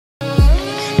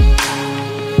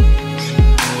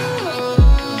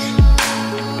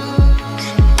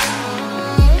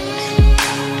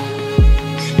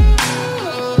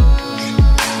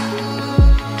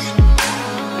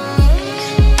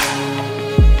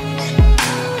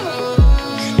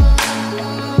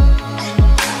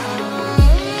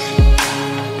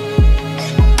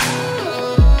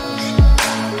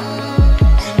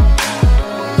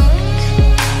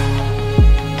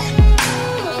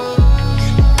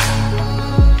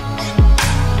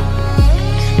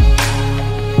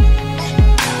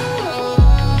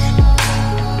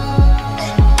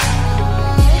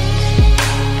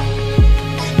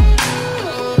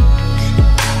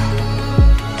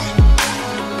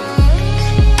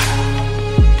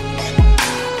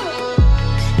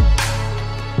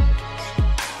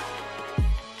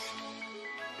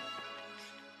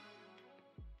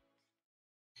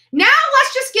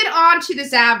to the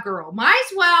Zav girl. Might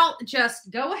as well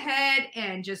just go ahead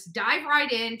and just dive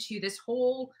right into this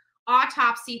whole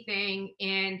autopsy thing.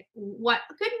 And what?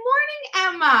 Good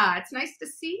morning, Emma. It's nice to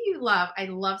see you, love. I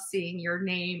love seeing your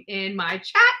name in my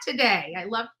chat today. I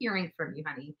love hearing from you,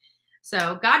 honey.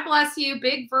 So God bless you.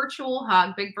 Big virtual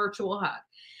hug. Big virtual hug.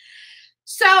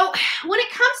 So when it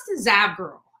comes to Zav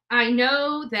girl, I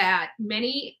know that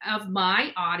many of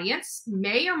my audience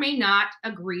may or may not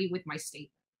agree with my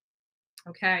statement.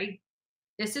 Okay.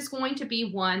 This is going to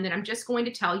be one that I'm just going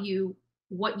to tell you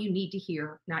what you need to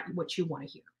hear, not what you want to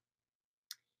hear.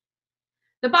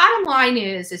 The bottom line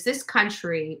is this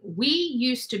country, we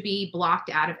used to be blocked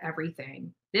out of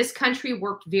everything. This country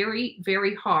worked very,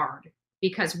 very hard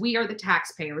because we are the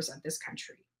taxpayers of this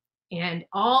country. And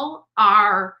all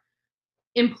our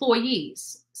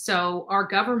employees, so our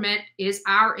government is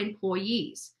our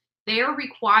employees, they are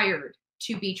required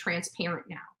to be transparent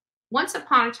now. Once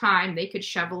upon a time, they could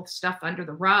shovel stuff under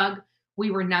the rug. We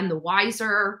were none the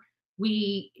wiser.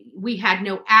 We had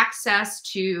no access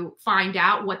to find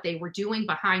out what they were doing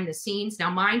behind the scenes. Now,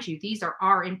 mind you, these are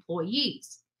our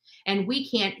employees, and we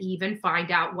can't even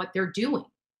find out what they're doing.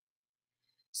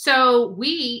 So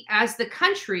we, as the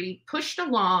country, pushed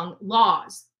along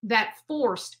laws that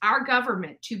forced our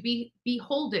government to be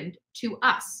beholden to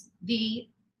us, the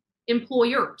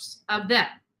employers of them,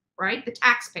 right? The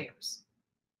taxpayers.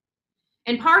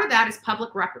 And part of that is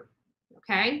public record,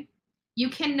 okay?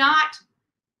 You cannot,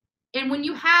 and when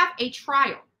you have a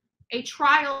trial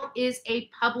is a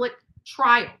public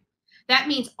trial. That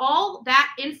means all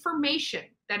that information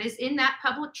that is in that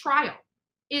public trial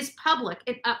is public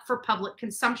and up for public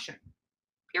consumption,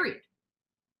 period.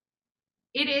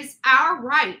 It is our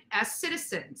right as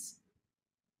citizens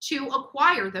to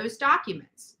acquire those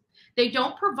documents. They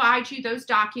don't provide you those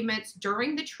documents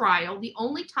during the trial. The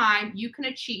only time you can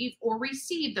achieve or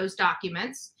receive those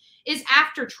documents is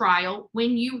after trial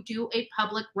when you do a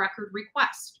public record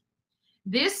request.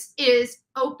 This is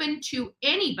open to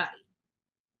anybody,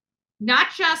 not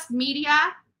just media,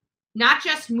 not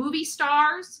just movie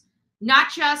stars, not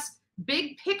just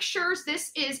big pictures.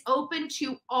 This is open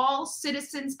to all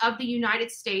citizens of the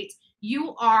United States.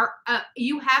 You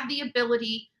have the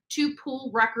ability to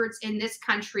pull records in this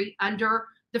country under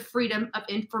the Freedom of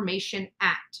Information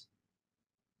Act.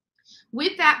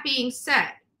 With that being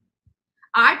said,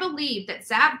 I believe that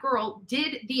Zav girl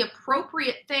did the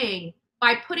appropriate thing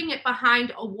by putting it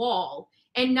behind a wall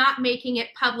and not making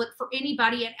it public for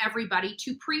anybody and everybody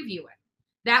to preview it.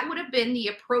 That would have been the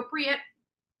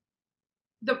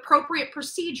appropriate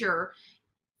procedure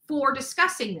for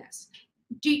discussing this.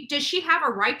 Does she have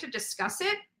a right to discuss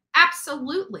it?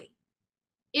 Absolutely.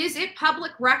 Is it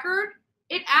public record?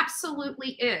 It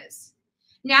absolutely is.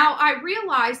 Now, I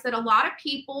realize that a lot of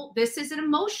people, this is an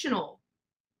emotional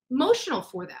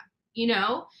for them. You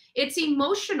know, it's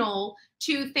emotional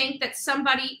to think that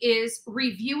somebody is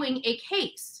reviewing a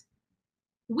case.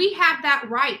 We have that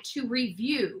right to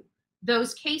review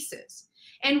those cases.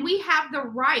 And we have the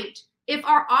right, if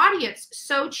our audience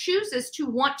so chooses to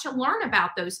want to learn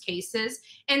about those cases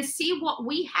and see what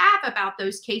we have about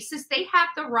those cases, they have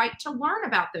the right to learn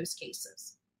about those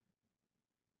cases.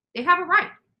 They have a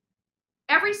right.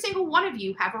 Every single one of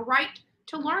you have a right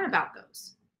to learn about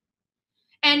those.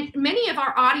 And many of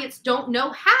our audience don't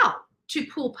know how to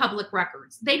pull public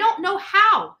records. They don't know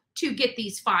how to get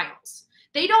these files.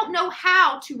 They don't know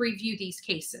how to review these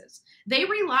cases. They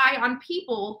rely on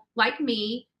people like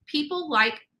me, people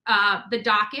like the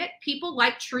docket, people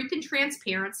like Truth and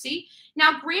Transparency.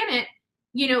 Now, granted,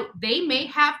 you know, they may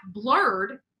have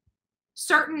blurred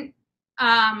certain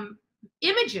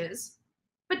images,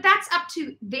 but that's up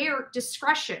to their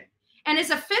discretion. And as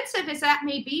offensive as that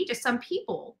may be to some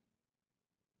people,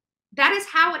 that is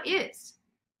how it is.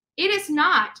 It is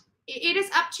not. It is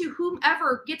up to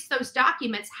whomever gets those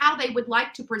documents how they would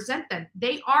like to present them.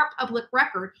 They are public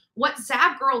record. What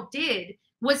Zav girl did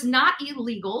was not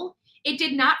illegal. It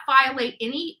did not violate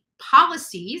any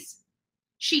policies.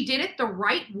 She did it the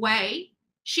right way.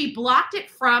 She blocked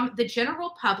it from the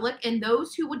general public, and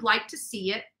those who would like to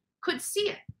see it could see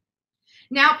it.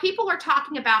 Now, people are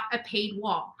talking about a paid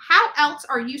wall. How else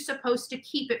are you supposed to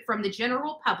keep it from the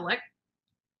general public?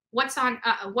 What's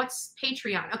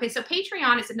Patreon? Okay, so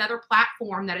Patreon is another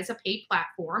platform that is a paid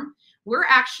platform. We're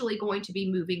actually going to be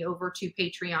moving over to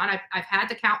Patreon. I've had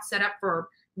the account set up for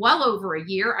well over a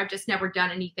year. I've just never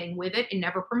done anything with it and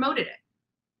never promoted it.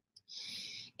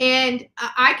 And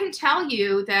I can tell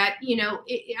you that, you know,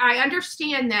 I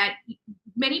understand that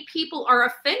many people are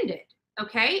offended,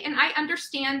 okay? And I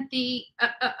understand the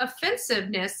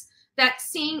offensiveness that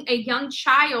seeing a young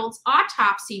child's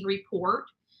autopsy report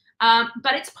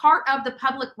but it's part of the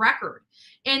public record.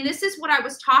 And this is what I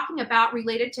was talking about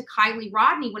related to Kylie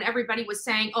Rodney when everybody was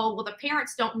saying, oh, well, the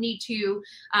parents don't need to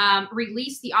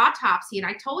release the autopsy. And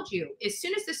I told you, as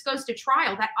soon as this goes to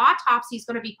trial, that autopsy is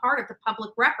going to be part of the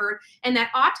public record, and that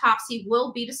autopsy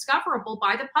will be discoverable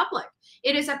by the public.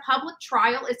 It is a public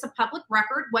trial. It's a public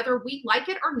record, whether we like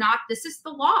it or not. This is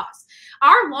the laws.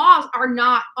 Our laws are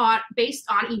not based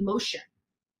on emotion.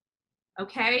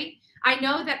 Okay? I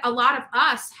know that a lot of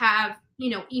us have,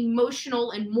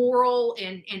 emotional and moral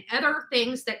and other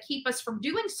things that keep us from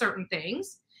doing certain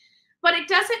things, but it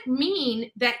doesn't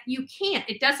mean that you can't.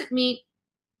 It doesn't mean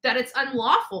that it's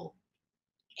unlawful.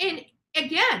 And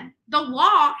again, the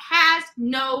law has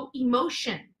no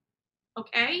emotion.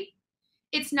 Okay?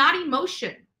 It's not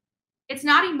emotion. It's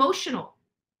not emotional.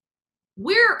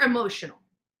 We're emotional.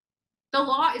 The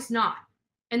law is not.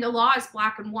 And the law is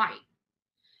black and white.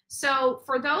 So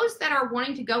for those that are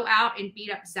wanting to go out and beat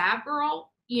up Zav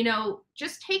Girl,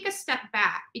 just take a step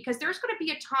back, because there's going to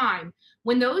be a time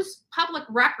when those public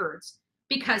records,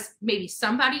 because maybe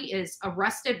somebody is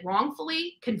arrested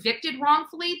wrongfully, convicted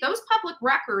wrongfully, those public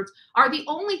records are the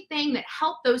only thing that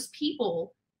help those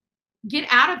people get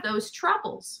out of those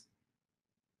troubles.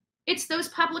 It's those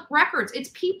public records.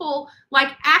 It's people like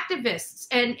activists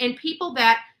and people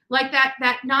that like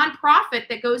that nonprofit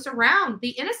that goes around,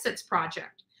 the Innocence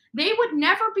Project. They would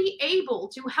never be able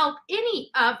to help any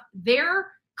of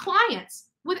their clients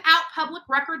without public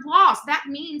record laws. That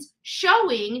means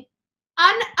showing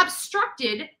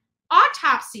unobstructed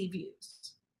autopsy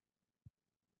views.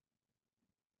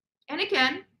 And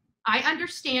again, I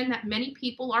understand that many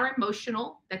people are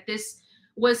emotional, that this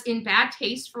was in bad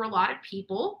taste for a lot of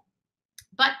people.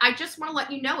 But I just want to let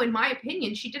you know, in my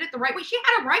opinion, she did it the right way. She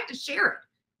had a right to share it.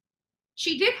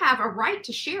 She did have a right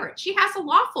to share it. She has a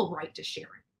lawful right to share it.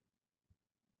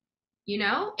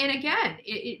 And again,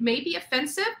 it may be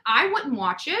offensive. I wouldn't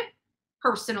watch it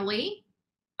personally.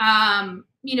 Had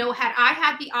I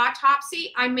had the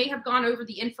autopsy, I may have gone over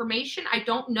the information. I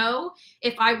don't know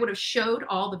if I would have showed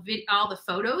all the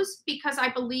photos, because I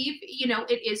believe,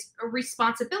 it is a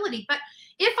responsibility. But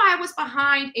if I was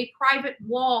behind a private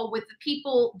wall with the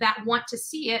people that want to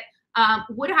see it,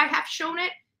 would I have shown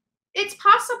it? It's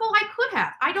possible I could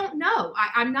have. I don't know.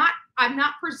 I'm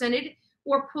not presented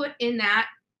or put in that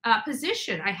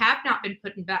position. I have not been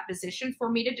put in that position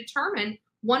for me to determine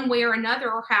one way or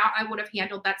another or how I would have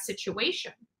handled that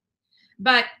situation.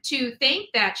 But to think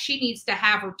that she needs to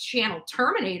have her channel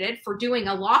terminated for doing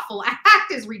a lawful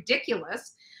act is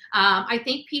ridiculous. I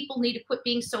think people need to quit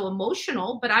being so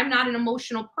emotional, but I'm not an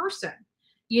emotional person.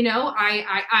 I'm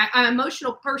an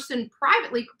emotional person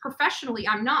privately. Professionally,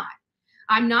 I'm not.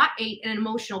 I'm not an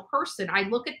emotional person. I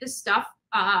look at this stuff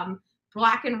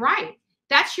black and white.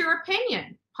 That's your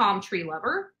opinion, palm tree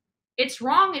lover. It's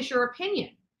wrong as your opinion.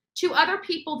 To other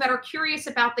people that are curious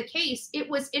about the case, it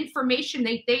was information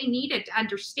they needed to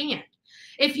understand.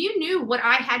 If you knew what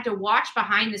I had to watch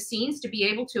behind the scenes to be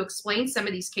able to explain some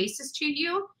of these cases to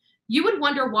you, you would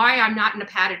wonder why I'm not in a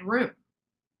padded room.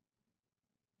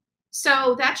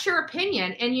 So that's your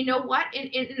opinion. And you know what?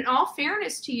 In all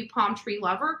fairness to you, palm tree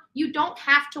lover, you don't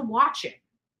have to watch it,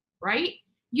 right?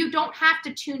 You don't have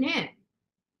to tune in.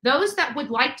 Those that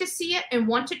would like to see it and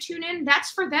want to tune in,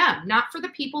 that's for them, not for the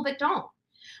people that don't.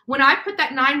 When I put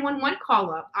that 911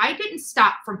 call up, I didn't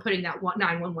stop from putting that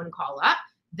 911 call up.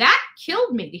 That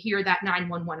killed me to hear that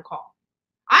 911 call.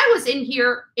 I was in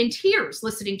here in tears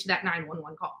listening to that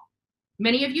 911 call.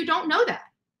 Many of you don't know that.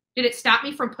 Did it stop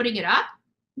me from putting it up?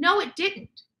 No, it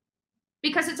didn't.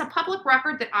 Because it's a public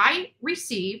record that I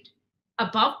received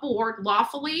above board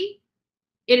lawfully.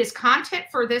 It is content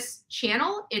for this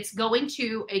channel. It's going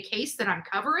to a case that I'm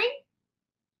covering.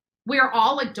 We're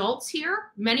all adults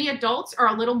here. Many adults are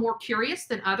a little more curious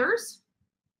than others.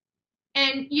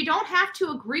 And you don't have to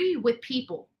agree with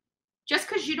people. Just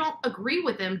because you don't agree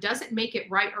with them doesn't make it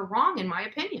right or wrong, in my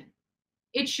opinion.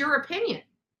 It's your opinion.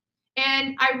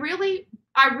 And I really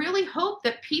hope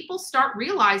that people start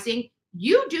realizing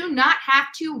you do not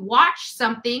have to watch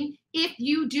something if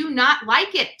you do not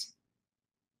like it.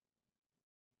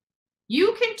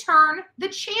 You can turn the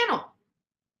channel.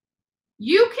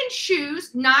 You can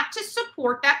choose not to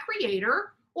support that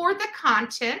creator or the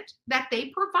content that they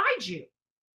provide you.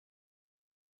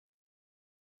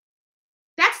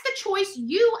 That's the choice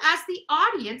you as the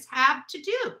audience have to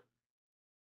do.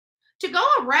 To go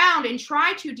around and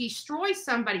try to destroy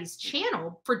somebody's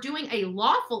channel for doing a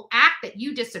lawful act that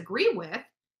you disagree with,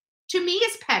 to me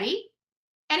is petty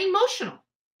and emotional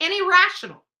and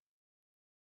irrational.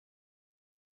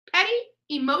 Petty,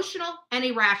 emotional, and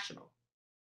irrational.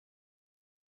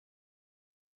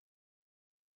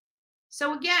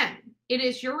 So again, it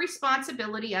is your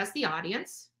responsibility as the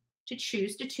audience to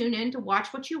choose to tune in to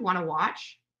watch what you want to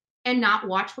watch and not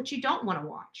watch what you don't want to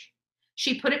watch.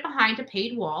 She put it behind a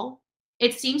paid wall.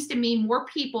 It seems to me more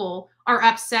people are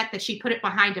upset that she put it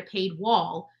behind a paid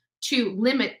wall to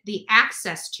limit the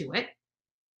access to it,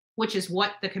 which is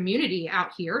what the community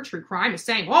out here, true crime, is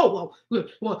saying.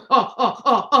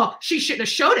 She shouldn't have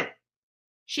showed it.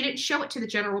 She didn't show it to the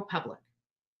general public.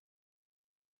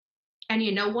 And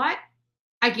you know what?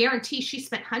 I guarantee she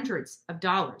spent hundreds of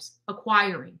dollars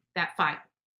acquiring that file.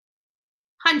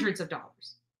 Hundreds of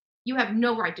dollars. You have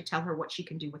no right to tell her what she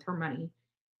can do with her money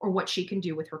or what she can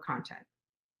do with her content.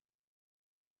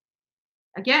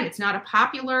 Again, it's not a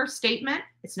popular statement.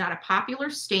 It's not a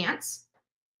popular stance,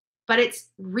 but it's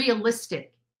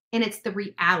realistic and it's the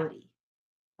reality.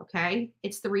 Okay?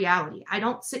 It's the reality. I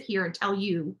don't sit here and tell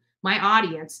you, my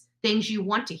audience, things you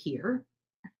want to hear.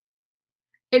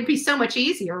 It'd be so much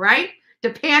easier, right? To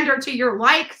pander to your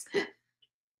likes,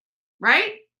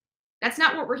 right? That's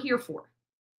not what we're here for.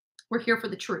 We're here for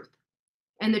the truth.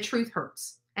 And the truth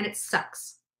hurts. And it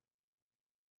sucks.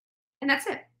 And that's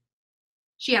it.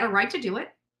 She had a right to do it.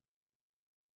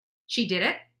 She did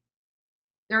it.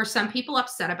 There are some people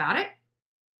upset about it.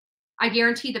 I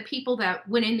guarantee the people that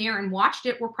went in there and watched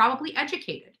it were probably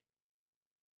educated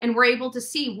and were able to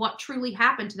see what truly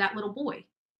happened to that little boy.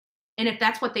 And if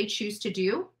that's what they choose to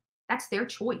do, that's their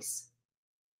choice.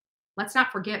 Let's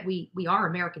not forget we are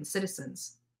American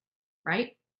citizens,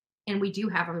 right? And we do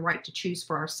have a right to choose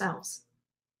for ourselves.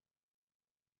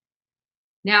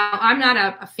 Now, I'm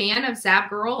not a fan of Zab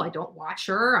Girl. I don't watch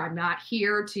her. I'm not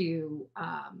here to,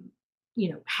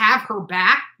 have her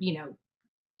back,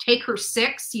 take her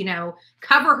six,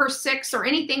 cover her six or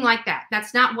anything like that.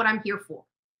 That's not what I'm here for.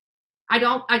 I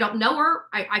don't know her.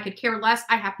 I could care less.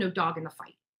 I have no dog in the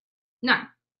fight. None.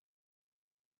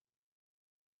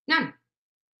 None.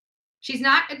 She's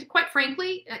not, quite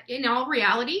frankly, in all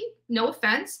reality, no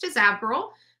offense to Zab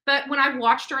Girl, but when I've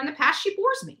watched her in the past, she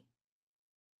bores me.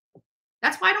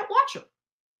 That's why I don't watch her.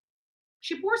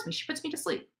 She bores me. She puts me to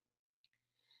sleep.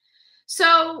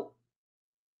 So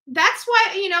that's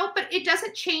why, but it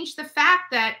doesn't change the fact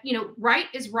that, right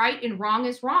is right and wrong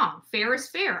is wrong. Fair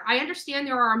is fair. I understand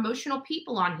there are emotional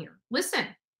people on here. Listen,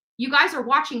 you guys are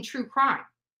watching true crime.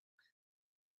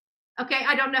 Okay,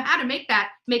 I don't know how to make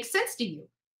that make sense to you.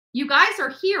 You guys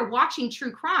are here watching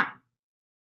true crime.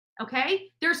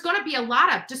 Okay? There's going to be a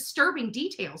lot of disturbing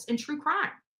details in true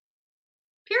crime.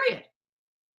 Period.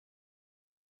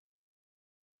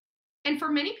 And for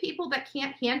many people that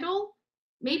can't handle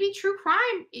maybe true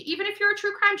crime, even if you're a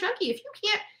true crime junkie, if you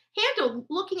can't handle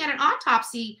looking at an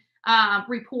autopsy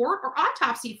report or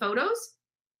autopsy photos,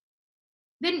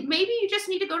 then maybe you just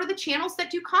need to go to the channels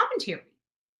that do commentary.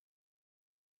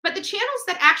 But the channels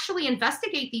that actually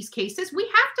investigate these cases, we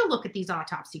have to look at these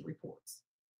autopsy reports.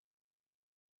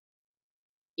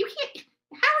 You can't,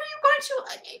 how are you going to,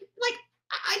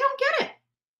 I don't get it.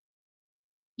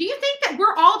 Do you think that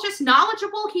we're all just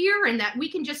knowledgeable here and that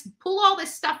we can just pull all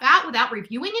this stuff out without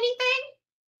reviewing anything?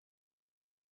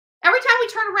 Every time we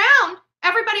turn around,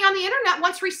 everybody on the internet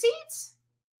wants receipts.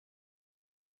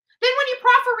 Then when you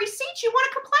proffer receipts, you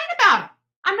want to complain about it.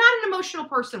 I'm not an emotional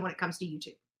person when it comes to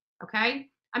YouTube, okay?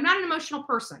 I'm not an emotional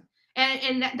person.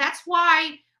 And that's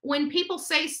why when people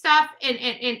say stuff and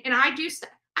I do stuff,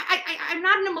 I'm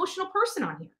not an emotional person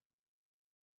on here.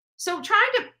 So trying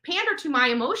to pander to my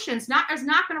emotions is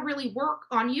not going to really work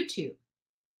on YouTube.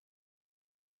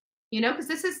 Because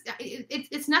this is,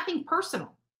 it's nothing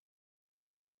personal.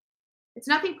 It's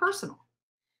nothing personal.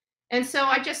 And so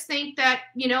I just think that,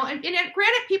 and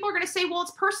granted, people are going to say, well,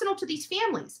 it's personal to these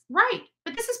families. Right.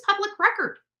 But this is public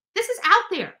record. This is out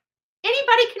there.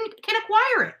 Anybody can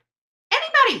acquire it.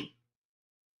 Anybody.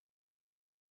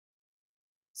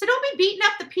 So don't be beating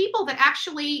up the people that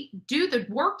actually do the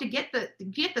work to get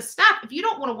the stuff. If you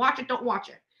don't want to watch it, don't watch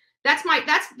it. That's my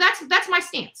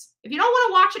stance. If you don't want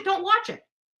to watch it, don't watch it.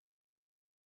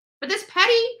 But this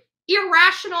petty,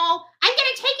 irrational, I'm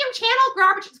going to take your channel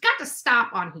garbage, it's got to stop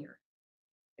on here.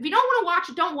 If you don't want to watch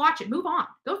it, don't watch it. Move on.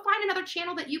 Go find another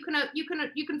channel that you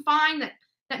can find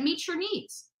that meets your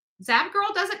needs. Zab Girl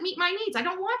doesn't meet my needs. I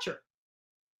don't watch her.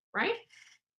 Right?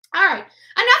 All right.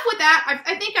 Enough with that.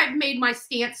 I think I've made my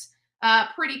stance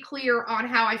pretty clear on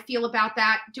how I feel about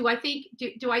that. Do I frown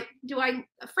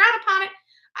upon it?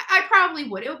 I probably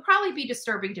would. It would probably be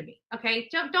disturbing to me. Okay.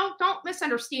 Don't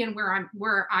misunderstand where I'm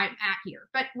at here.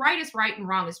 But right is right and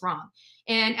wrong is wrong.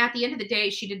 And at the end of the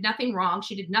day, she did nothing wrong.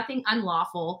 She did nothing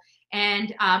unlawful.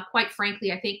 And quite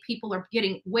frankly, I think people are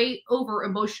getting way over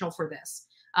emotional for this.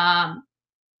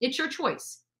 It's your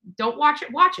choice. Don't watch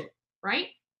it. Watch it. Right?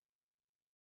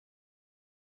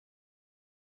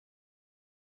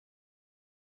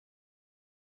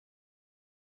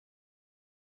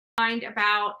 mind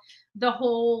about the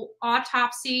whole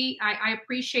autopsy. I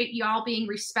appreciate y'all being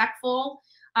respectful.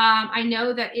 I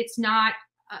know that it's not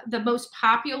the most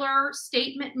popular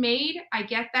statement made. I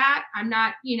get that. I'm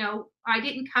not, I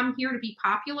didn't come here to be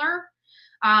popular.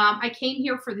 I came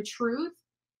here for the truth.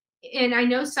 And I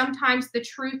know sometimes the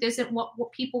truth isn't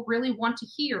what people really want to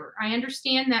hear. I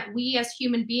understand that we as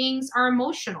human beings are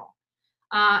emotional.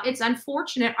 It's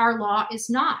unfortunate our law is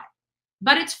not,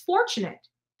 but it's fortunate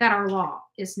that our law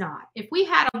is not. If we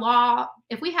had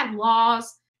laws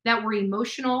that were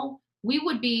emotional, we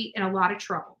would be in a lot of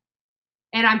trouble.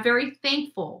 And I'm very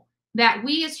thankful that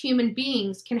we as human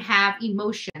beings can have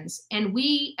emotions, and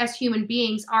we as human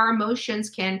beings, our emotions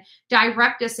can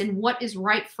direct us in what is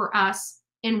right for us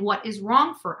and what is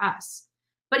wrong for us.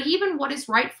 But even what is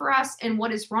right for us and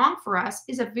what is wrong for us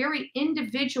is a very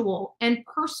individual and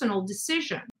personal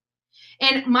decision.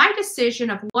 And my decision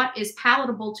of what is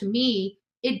palatable to me,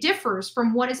 it differs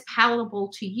from what is palatable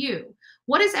to you.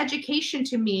 What is education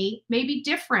to me may be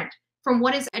different from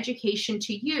what is education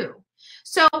to you.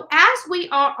 So as we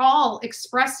are all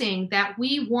expressing that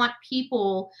we want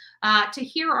people to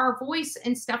hear our voice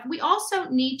and stuff, we also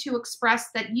need to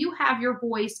express that you have your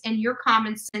voice and your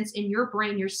common sense in your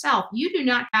brain yourself. You do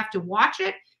not have to watch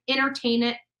it, entertain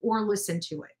it, or listen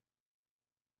to it.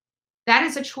 That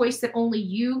is a choice that only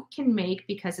you can make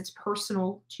because it's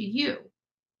personal to you.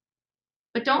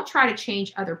 But don't try to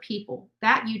change other people.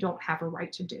 That you don't have a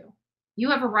right to do.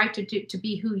 You have a right to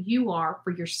be who you are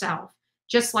for yourself,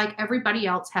 just like everybody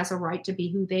else has a right to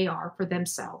be who they are for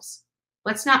themselves.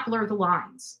 Let's not blur the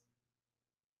lines.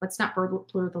 Let's not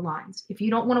blur the lines. If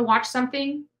you don't want to watch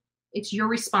something, it's your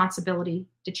responsibility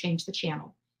to change the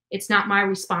channel. It's not my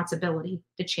responsibility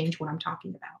to change what I'm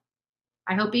talking about.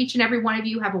 I hope each and every one of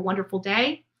you have a wonderful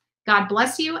day. God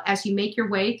bless you as you make your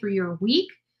way through your week.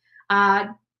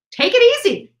 Take it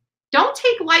easy. Don't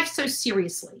take life so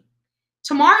seriously.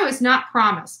 Tomorrow is not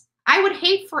promised. I would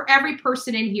hate for every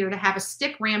person in here to have a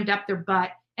stick rammed up their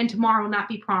butt and tomorrow not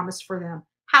be promised for them.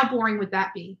 How boring would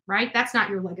that be, right? That's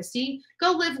not your legacy.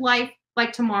 Go live life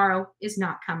like tomorrow is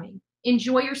not coming.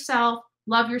 Enjoy yourself,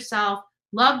 love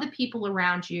the people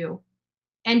around you,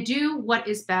 and do what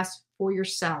is best for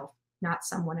yourself, not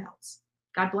someone else.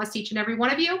 God bless each and every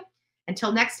one of you.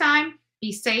 Until next time,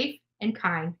 be safe and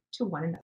kind to one another.